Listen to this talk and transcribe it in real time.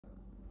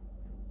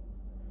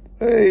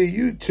Hey,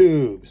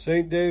 YouTube,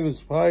 St.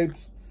 David's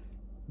Pipes.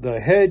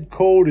 The head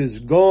cold is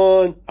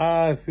gone.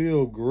 I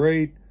feel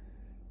great.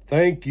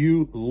 Thank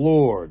you,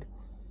 Lord.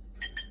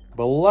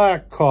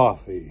 Black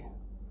coffee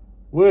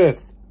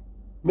with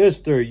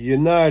Mr.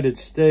 United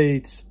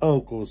States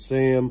Uncle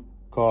Sam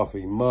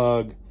coffee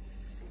mug.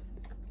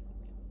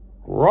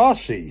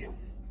 Rossi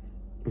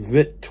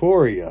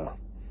Victoria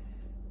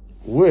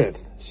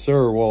with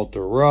Sir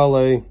Walter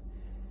Raleigh.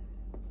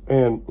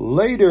 And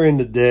later in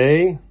the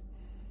day,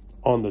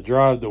 on the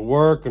drive to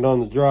work and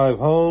on the drive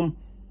home,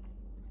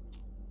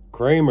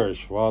 Kramer's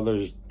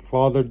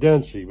Father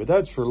Dempsey, but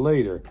that's for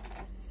later.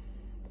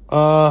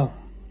 Yeah,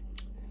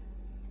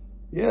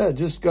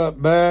 just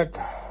got back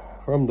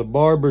from the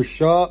barber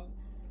shop.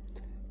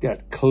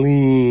 Got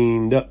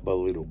cleaned up a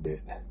little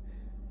bit.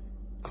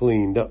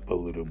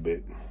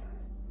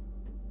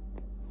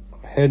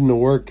 Heading to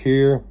work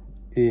here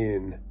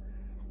in,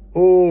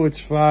 it's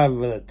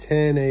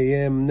 5:10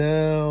 a.m.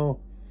 now.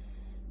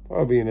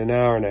 Probably in an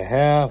hour and a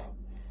half.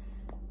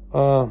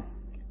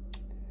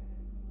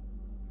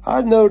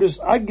 I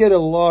noticed I get a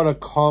lot of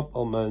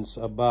compliments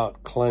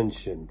about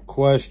clenching,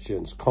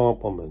 questions,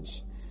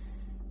 compliments.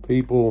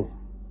 People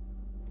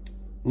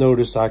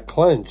notice I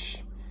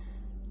clench.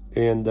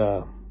 And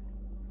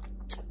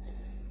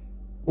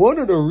one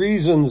of the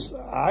reasons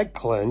I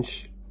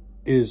clench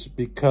is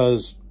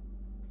because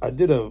I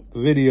did a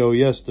video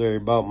yesterday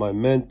about my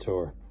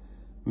mentor,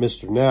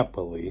 Mr.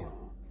 Napoli,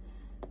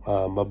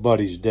 my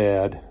buddy's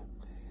dad.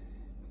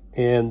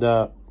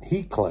 And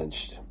he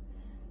clenched.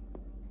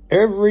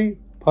 Every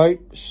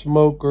pipe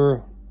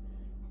smoker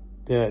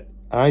that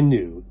I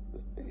knew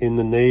in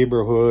the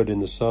neighborhood, in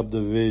the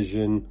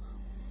subdivision,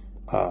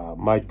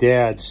 my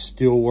dad's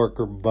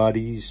steelworker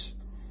buddies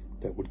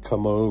that would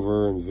come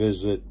over and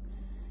visit.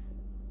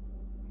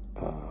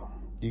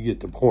 You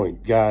get the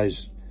point.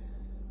 Guys,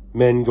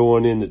 men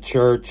going into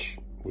church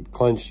would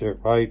clench their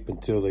pipe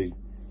until they,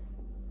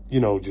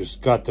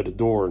 just got to the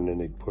door and then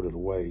they'd put it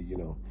away,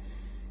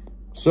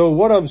 So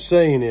what I'm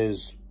saying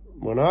is,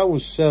 when I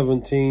was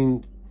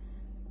 17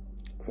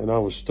 and I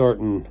was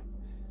starting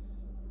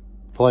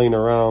playing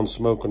around,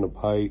 smoking a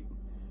pipe,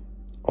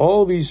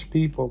 all these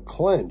people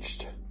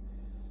clenched.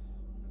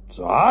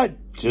 So I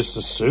just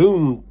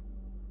assumed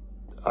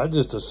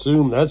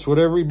that's what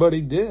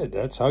everybody did.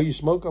 That's how you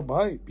smoke a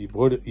pipe. You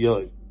put it,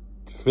 you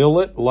fill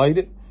it, light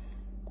it,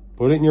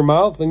 put it in your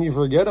mouth, and you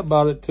forget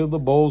about it till the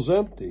bowl's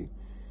empty.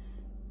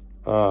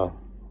 Now,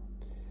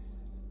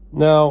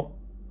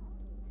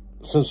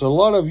 since a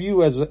lot of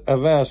you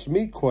have asked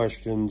me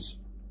questions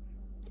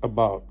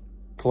about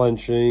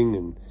clenching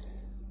and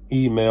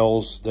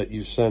emails that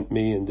you sent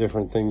me and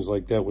different things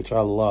like that, which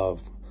I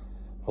love.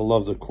 I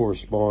love to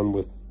correspond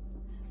with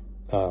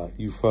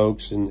you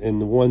folks.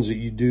 And the ones that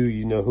you do,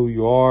 you know who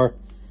you are.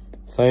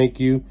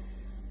 Thank you.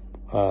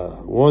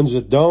 Ones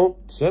that don't,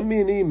 send me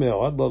an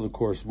email. I'd love to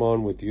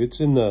correspond with you. It's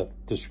in the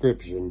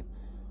description.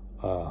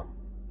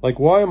 Like,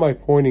 why am I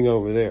pointing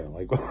over there?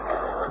 Like...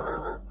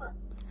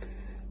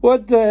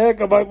 What the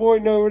heck am I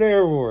pointing over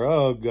there for?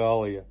 Oh,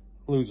 golly, I'm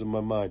losing my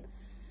mind.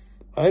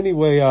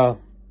 Anyway, I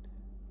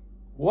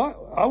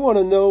want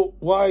to know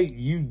why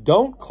you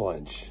don't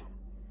clench.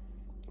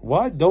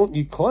 Why don't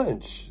you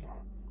clench?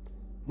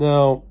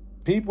 Now,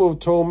 people have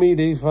told me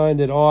they find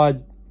it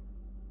odd.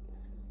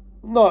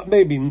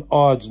 Maybe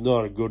odd's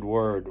not a good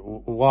word.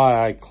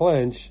 Why I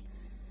clench.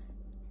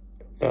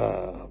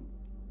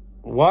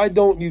 Why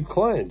don't you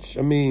clench?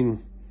 I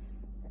mean,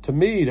 to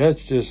me,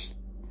 that's just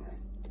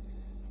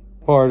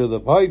part of the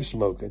pipe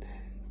smoking.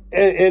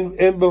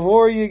 And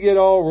before you get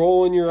all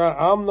rolling your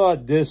eye, I'm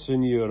not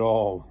dissing you at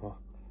all.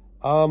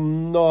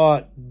 I'm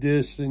not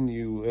dissing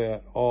you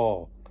at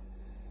all.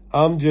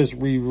 I'm just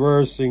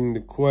reversing the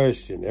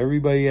question.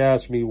 Everybody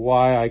asks me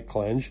why I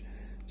clench,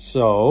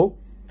 so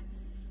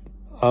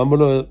I'm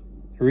going to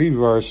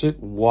reverse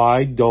it.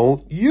 Why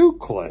don't you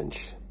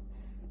clench?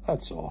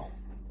 That's all.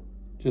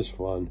 Just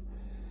fun.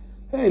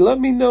 Hey, let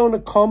me know in the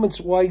comments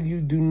why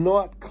you do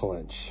not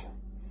clench.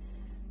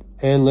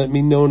 And let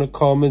me know in the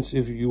comments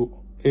if you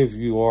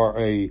are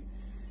a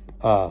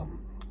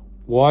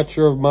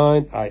watcher of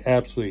mine. I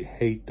absolutely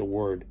hate the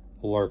word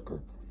lurker.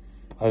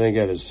 I think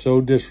that is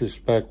so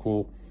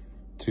disrespectful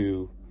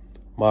to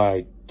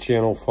my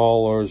channel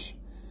followers,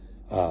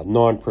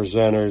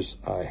 non-presenters.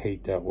 I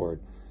hate that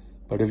word.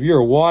 But if you're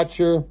a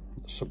watcher,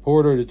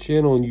 supporter of the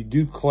channel, and you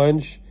do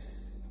clench,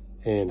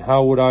 and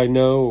how would I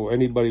know, or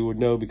anybody would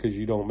know because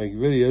you don't make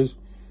videos,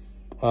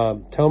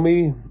 tell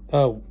me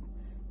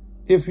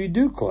if you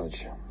do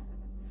clench.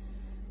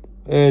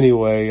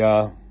 Anyway,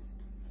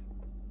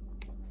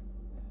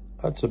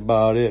 that's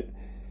about it.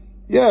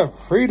 Yeah,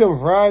 Freedom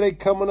Friday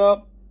coming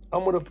up.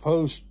 I'm going to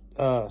post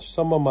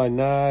some of my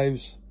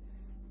knives.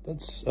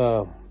 That's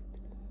a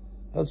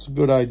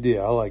good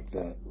idea. I like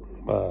that.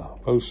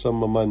 Post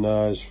some of my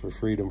knives for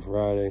Freedom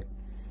Friday.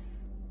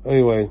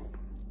 Anyway,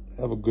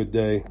 have a good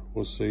day.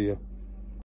 We'll see you.